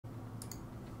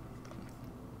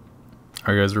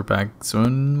Alright guys, we're back. So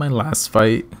in my last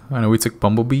fight, I know we took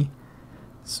Bumblebee.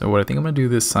 So what I think I'm going to do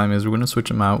this time is we're going to switch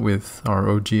him out with our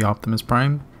OG Optimus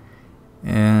Prime.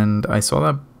 And I saw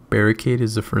that Barricade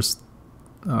is the first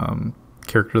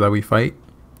character that we fight.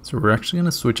 So we're actually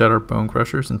going to switch out our Bone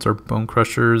Crusher, since our Bone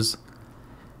Crusher's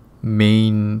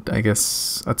main, I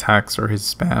guess, attacks are his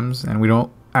spams. And we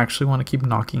don't actually want to keep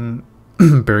knocking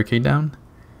Barricade down.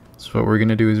 So what we're going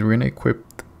to do is we're going to equip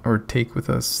or take with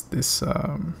us this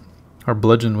our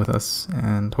bludgeon with us,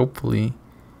 and hopefully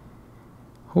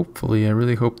I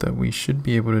really hope that we should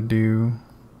be able to do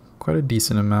quite a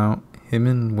decent amount. Him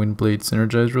and Windblade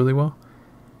synergize really well,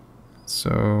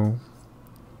 so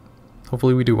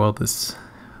hopefully we do well this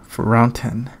for round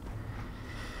 10.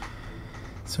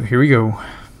 So here we go.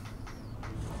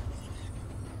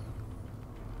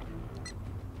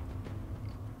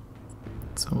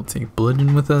 So we'll take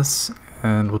bludgeon with us,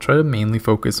 and we'll try to mainly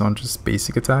focus on just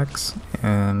basic attacks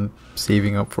and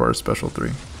saving up for our special 3.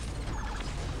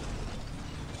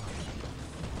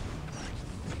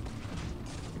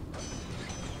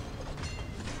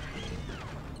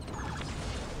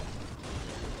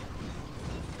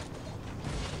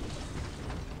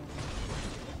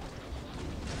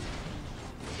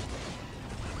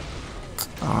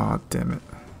 Ah, damn it.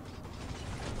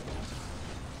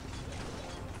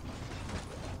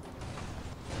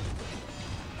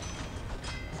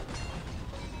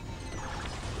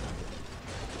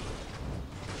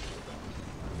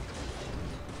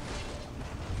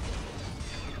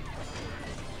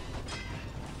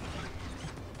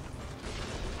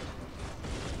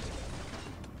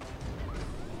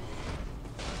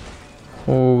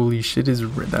 Holy shit, is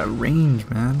that range,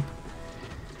 man.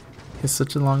 It's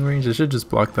such a long range. I should just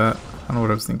block that. I don't know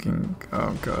what I was thinking.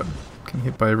 Oh god, getting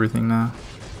hit by everything now.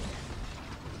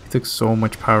 It took so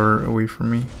much power away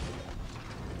from me.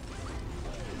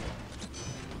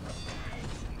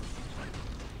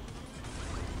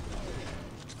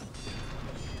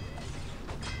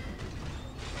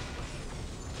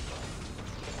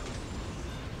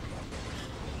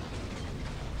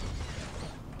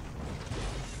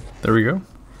 There we go.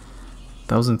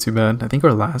 That wasn't too bad. I think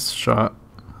our last shot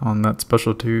on that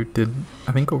special 2 did,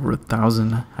 I think, over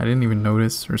 1,000. I didn't even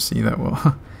notice or see that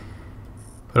well.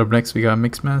 But up next we got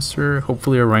Mixmaster.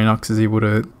 Hopefully our Rhinox is able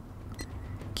to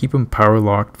keep him power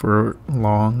locked for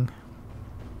long.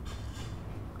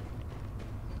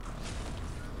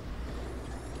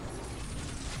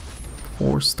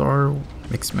 Four-star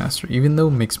Mixmaster. Even though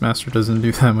Mixmaster doesn't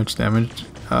do that much damage,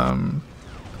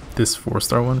 this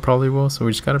 4-star one probably will, so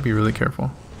we just gotta be really careful.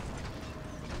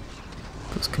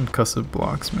 Those concussive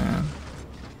blocks, man.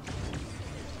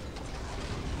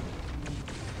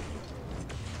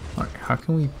 Alright, how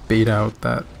can we bait out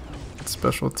that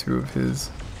special 2 of his?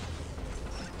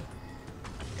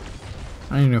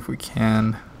 I don't even know if we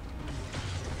can.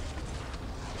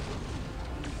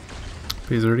 But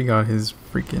he's already got his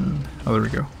freaking... Oh, there we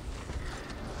go.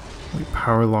 We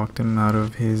power locked him out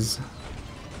of his...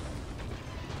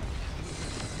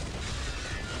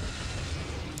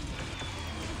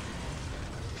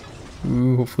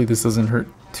 Ooh, hopefully this doesn't hurt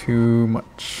too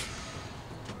much.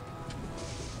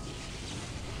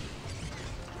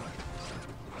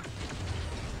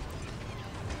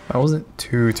 That wasn't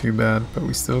too bad, but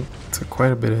we still took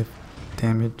quite a bit of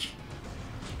damage.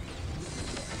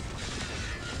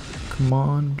 Come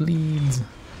on, bleeds.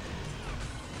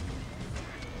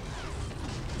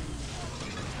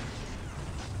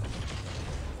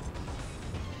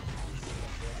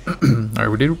 Alright,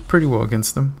 we did pretty well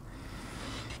against them.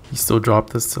 He still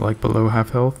dropped us to like below half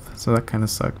health, so that kind of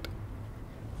sucked.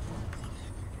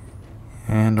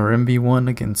 And our MV1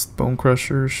 against Bone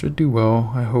Crusher should do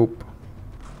well, I hope.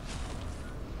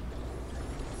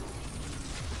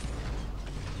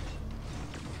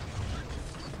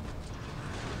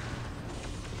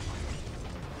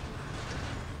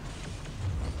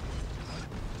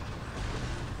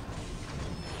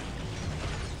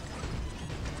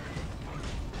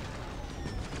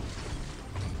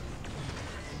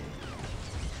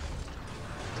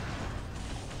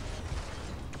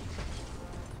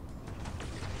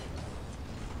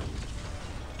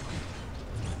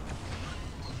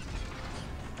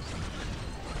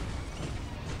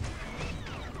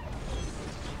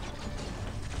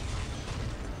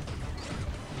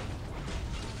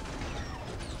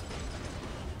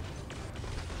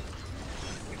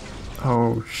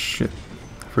 Oh shit,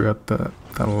 I forgot that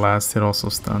last hit also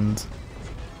stuns.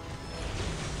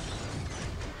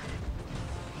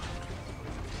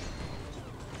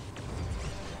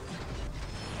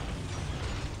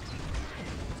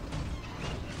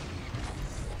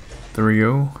 There we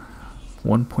go.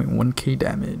 1.1k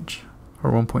damage.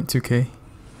 or 1.2k.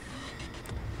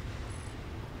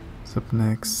 What's up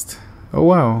next? Oh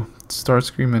wow,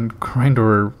 Starscream and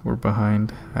Grindor were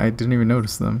behind. I didn't even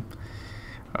notice them.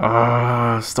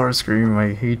 Ah, Starscream,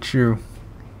 I hate you.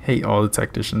 Hate all the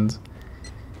tacticians.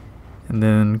 And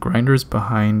then Grindor's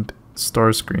behind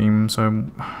Starscream, so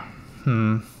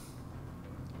I'm...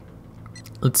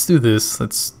 Let's do this.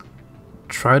 Let's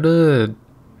try to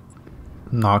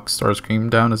knock Starscream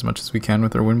down as much as we can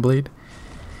with our Windblade.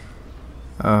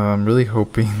 I'm really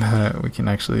hoping that we can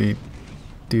actually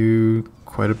do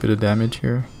quite a bit of damage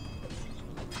here.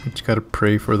 We just gotta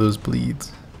pray for those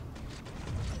bleeds.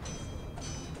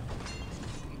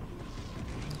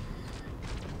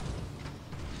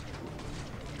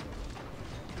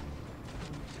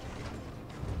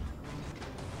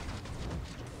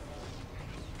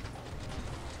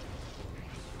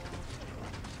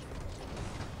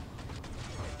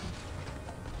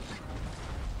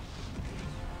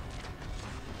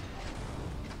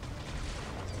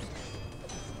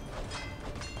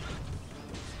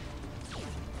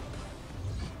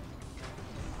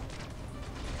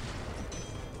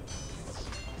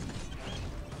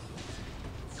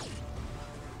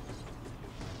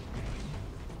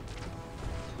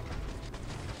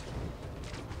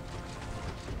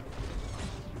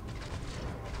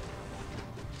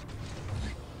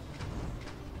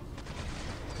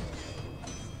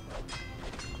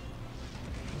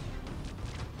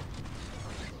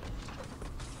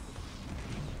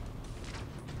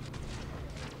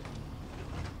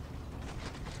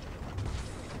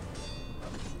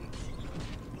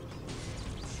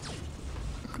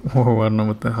 Whoa, I don't know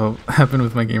what the hell happened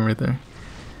with my game right there.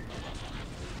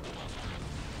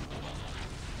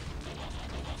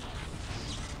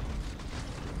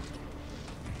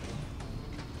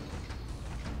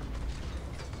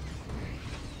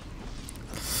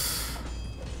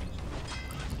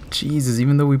 Jesus,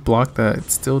 even though we blocked that, it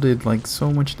still did like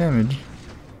so much damage.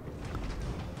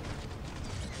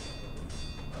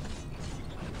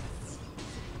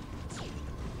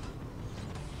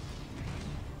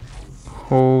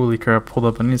 Holy crap, hold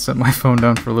up, I need to set my phone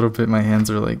down for a little bit. My hands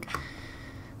are like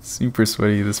super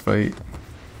sweaty this fight.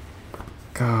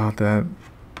 God, that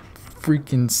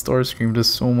freaking Starscream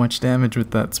does so much damage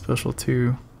with that special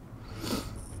too.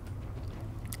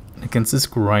 Against this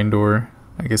Grindor,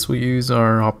 I guess we'll use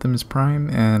our Optimus Prime,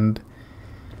 and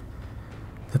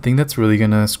the thing that's really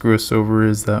gonna screw us over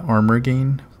is that armor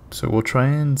gain. So we'll try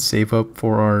and save up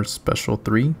for our special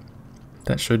 3.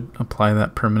 That should apply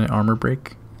that permanent armor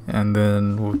break. And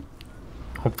then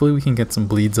hopefully we can get some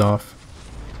bleeds off.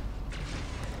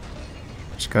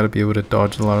 Just gotta be able to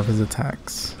dodge a lot of his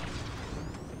attacks.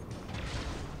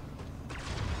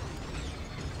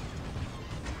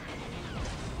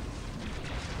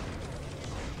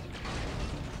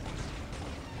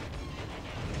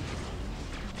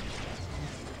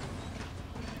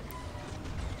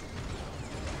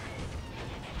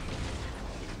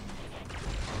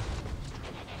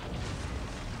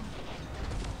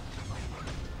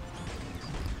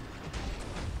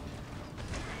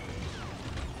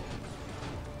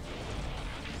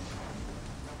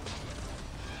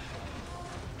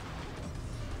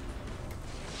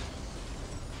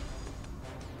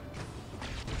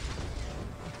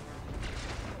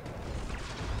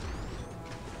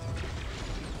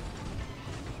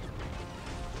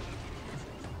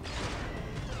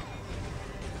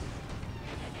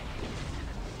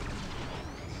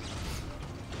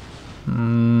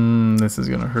 This is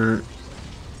gonna hurt.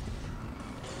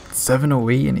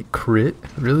 708 and it crit?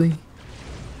 Really?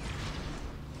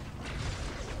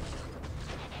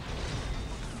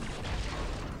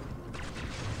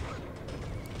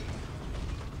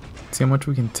 See how much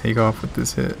we can take off with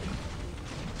this hit.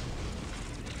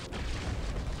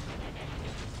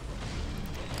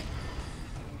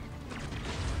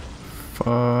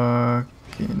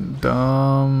 Fucking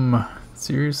dumb.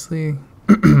 Seriously?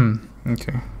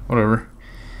 Okay, whatever.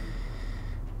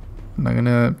 I'm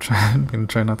gonna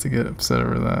try not to get upset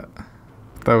over that.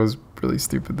 That was really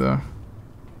stupid though.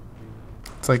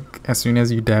 It's like as soon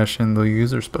as you dash in, they'll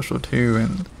use their special too,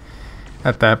 and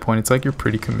at that point it's like you're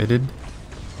pretty committed.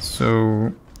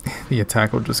 So the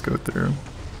attack will just go through.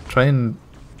 Try and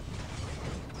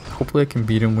hopefully I can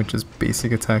beat him with just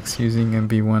basic attacks using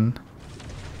MB1.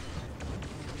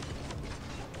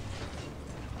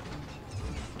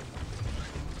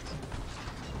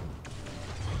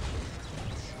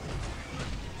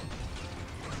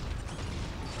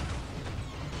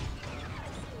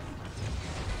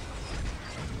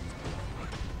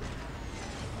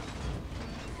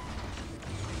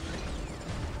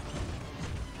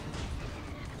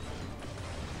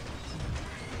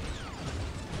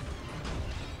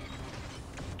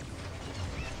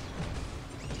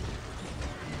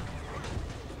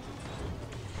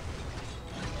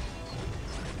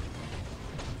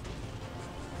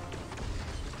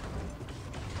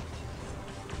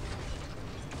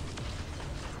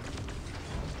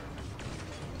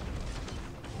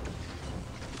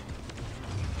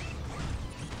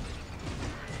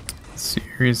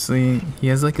 Seriously, he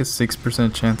has like a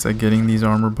 6% chance at getting these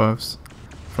armor buffs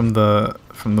from the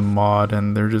mod,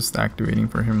 and they're just activating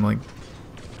for him like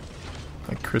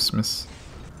Christmas.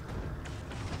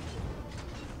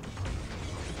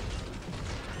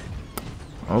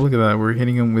 Oh, look at that. We're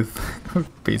hitting him with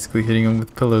basically hitting him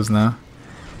with pillows now.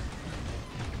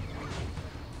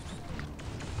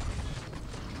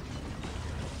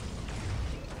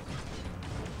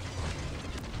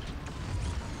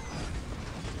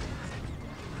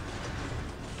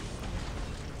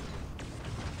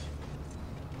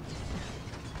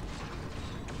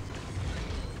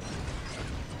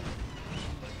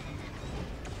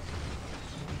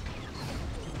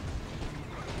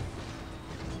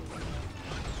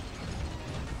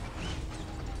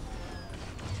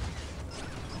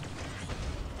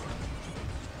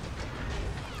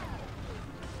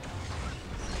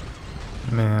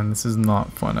 Man, this is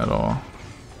not fun at all.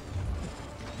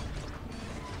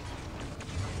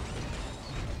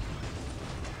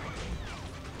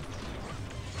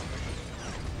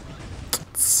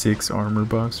 Six armor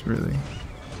buffs, really?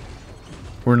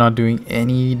 We're not doing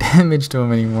any damage to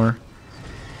him anymore.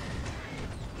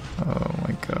 Oh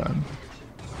my god.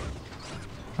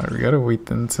 Alright, we gotta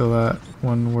wait until that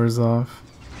one wears off.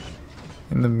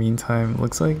 In the meantime,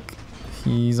 looks like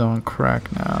he's on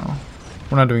crack now.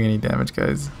 We're not doing any damage,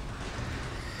 guys.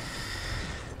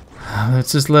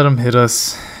 Let's just let him hit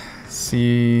us.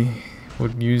 See,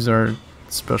 we'll use our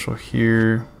special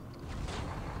here.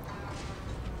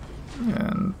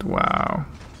 And wow.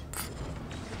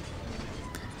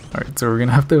 Alright, so we're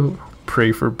gonna have to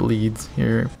pray for bleeds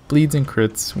here. Bleeds and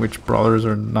crits, which brawlers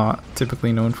are not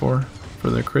typically known for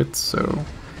their crits, so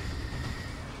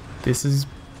this is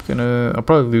gonna... I'll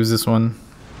probably lose this one.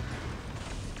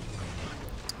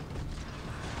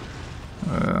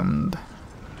 And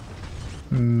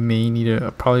may need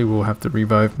to... probably will have to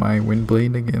revive my wind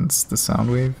blade against the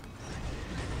sound wave.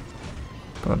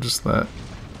 But I'll just let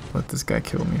this guy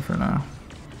kill me for now.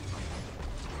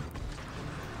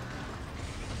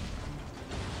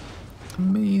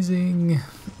 Amazing.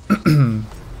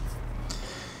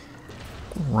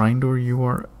 Grindor, you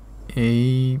are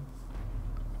a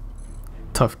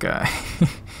tough guy.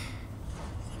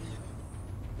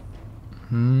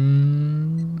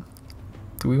 Do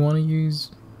we want to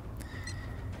use...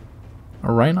 a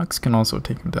Rhinox can also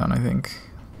take him down, I think.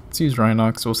 Let's use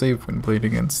Rhinox. We'll save Windblade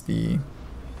against the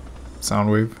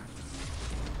Soundwave.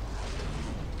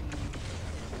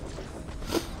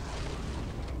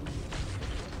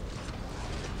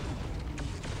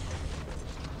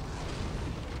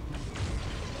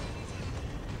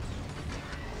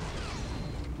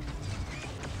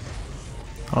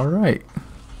 Alright.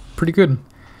 Pretty good.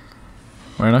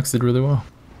 Rhinox did really well.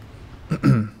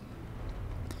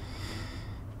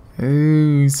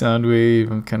 Ooh,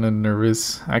 Soundwave. I'm kind of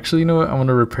nervous. Actually, you know what? I want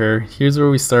to repair. Here's where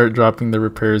we start dropping the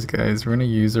repairs, guys. We're going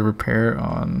to use a repair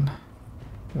on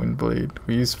Windblade.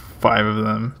 We use 5 of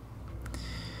them.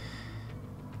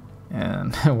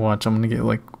 And watch, I'm going to get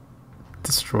like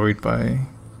destroyed by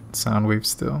Soundwave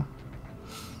still.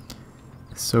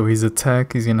 So his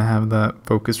attack, he's going to have that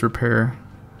focus repair.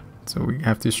 So we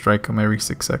have to strike him every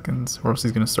 6 seconds, or else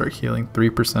he's going to start healing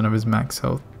 3% of his max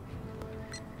health.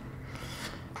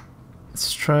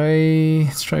 Let's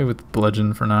try with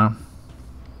Bludgeon for now.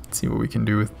 Let's see what we can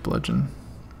do with Bludgeon.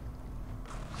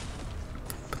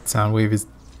 But Soundwave is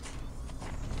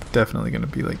definitely going to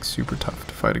be like super tough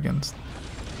to fight against.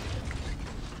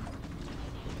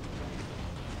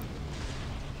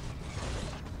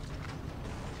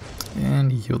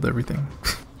 And he healed everything.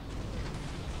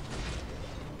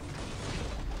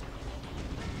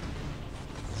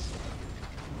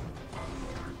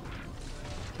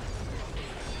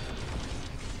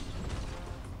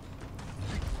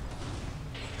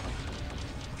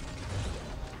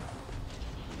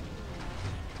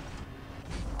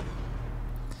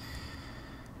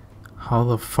 How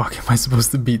the fuck am I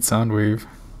supposed to beat Soundwave?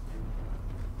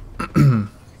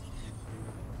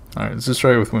 Alright, let's just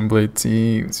try it with Windblade,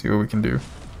 see what we can do.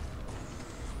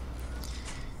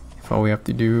 If all we have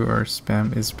to do are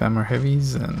spam our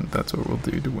heavies, and that's what we'll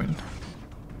do to win.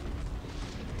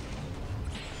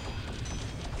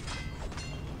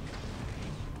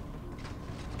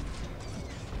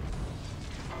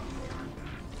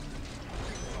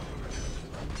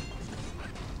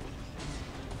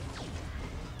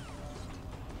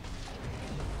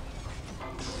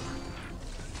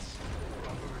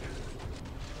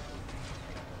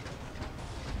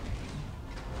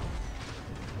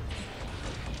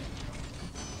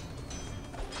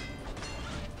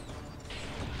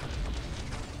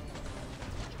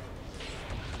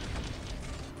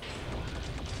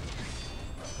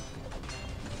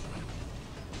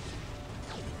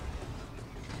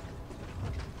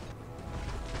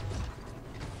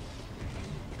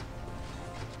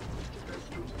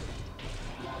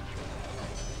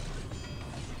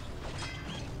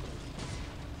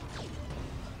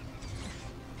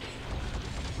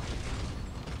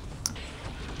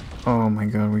 Oh my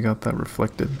god, we got that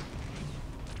reflected.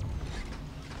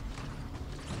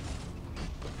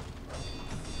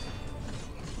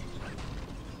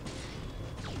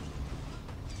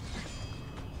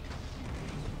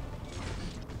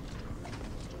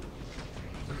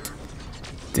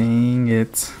 Dang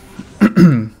it.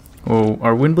 Well,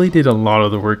 our Windblade did a lot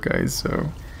of the work, guys, so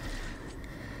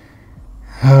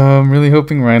I'm really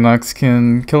hoping Rhinox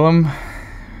can kill him.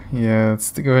 Yeah, let's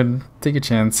go ahead and take a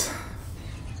chance.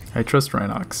 I trust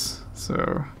Rhinox,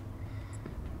 so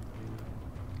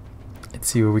let's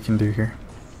see what we can do here.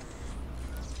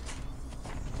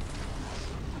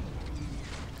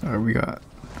 Alright, we got,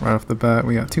 right off the bat,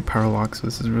 we got 2 power locks, so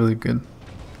this is really good.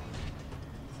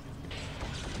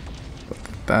 But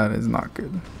that is not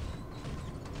good.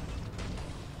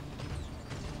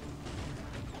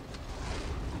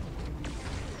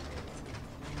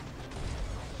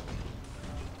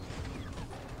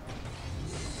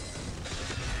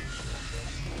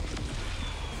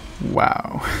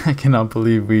 Wow, I cannot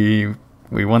believe we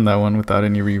won that one without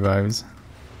any revives.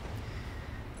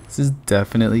 This is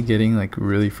definitely getting like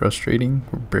really frustrating.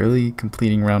 We're barely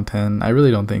completing round 10. I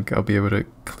really don't think I'll be able to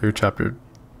clear chapter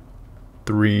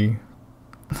 3.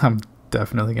 I'm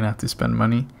definitely gonna have to spend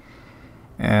money,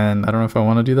 and I don't know if I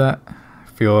want to do that. I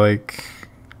feel like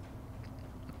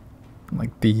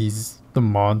the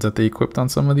mods that they equipped on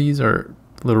some of these are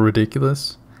a little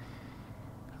ridiculous.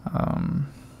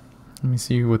 Let me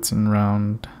see what's in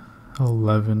round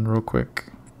 11 real quick.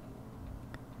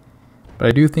 But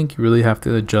I do think you really have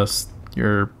to adjust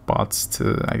your bots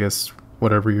to, I guess,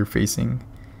 whatever you're facing.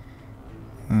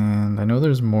 And I know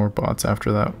there's more bots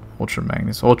after that. Ultra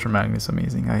Magnus. Ultra Magnus,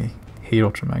 amazing. I hate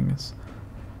Ultra Magnus.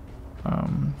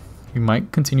 We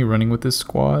might continue running with this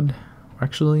squad.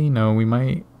 Actually, no,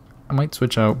 I might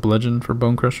switch out Bludgeon for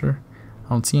Bone Crusher. I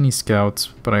don't see any scouts,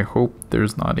 but I hope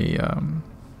there's not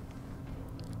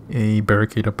a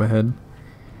barricade up ahead.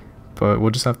 But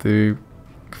we'll just have to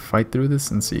fight through this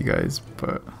and see, guys.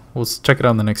 But we'll check it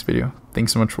out in the next video.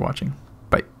 Thanks so much for watching.